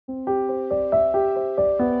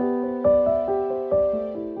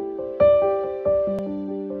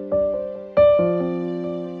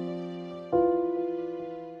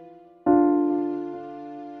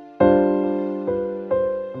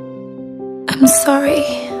I'm sorry,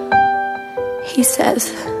 he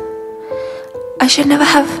says. I should never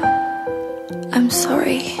have... I'm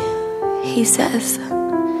sorry, he says.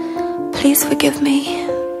 Please forgive me.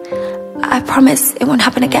 I promise it won't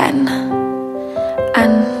happen again.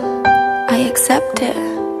 And I accept it.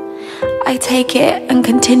 I take it and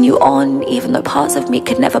continue on, even though parts of me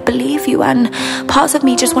could never believe you, and parts of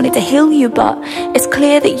me just wanted to heal you, but it's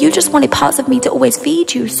clear that you just wanted parts of me to always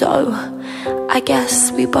feed you, so I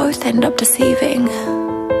guess we both end up deceiving.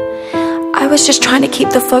 I was just trying to keep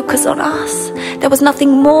the focus on us. There was nothing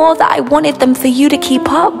more that I wanted them for you to keep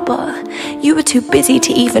up, but you were too busy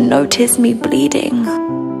to even notice me bleeding.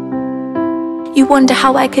 You wonder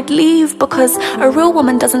how I could leave, because a real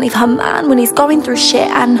woman doesn't leave her man when he's going through shit,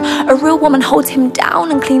 and a real woman holds him down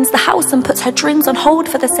and cleans the house and puts her dreams on hold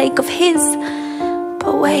for the sake of his.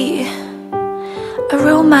 But wait, a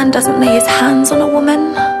real man doesn't lay his hands on a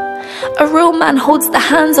woman. A real man holds the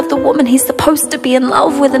hands of the woman he's supposed to be in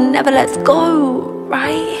love with and never lets go,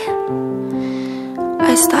 right?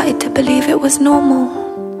 I started to believe it was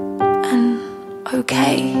normal and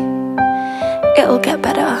okay. It'll get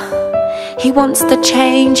better. He wants to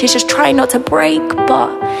change, he's just trying not to break, but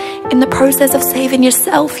in the process of saving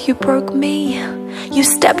yourself, you broke me. You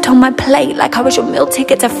stepped on my plate like I was your meal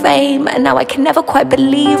ticket to fame, and now I can never quite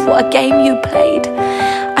believe what a game you played.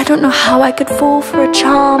 I don't know how I could fall for a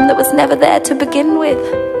charm that was never there to begin with.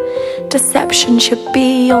 Deception should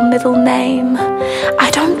be your middle name. I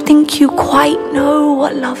don't think you quite know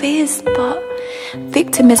what love is, but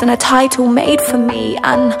victim isn't a title made for me,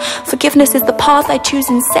 and forgiveness is the path I choose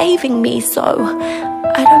in saving me, so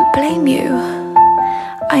I don't blame you.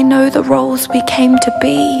 I know the roles we came to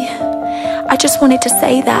be. I just wanted to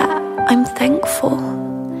say that I'm thankful.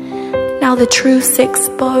 Now the truth's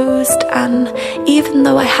exposed, and even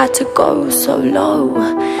though I had to go so low,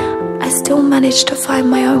 I still managed to find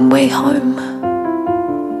my own way home.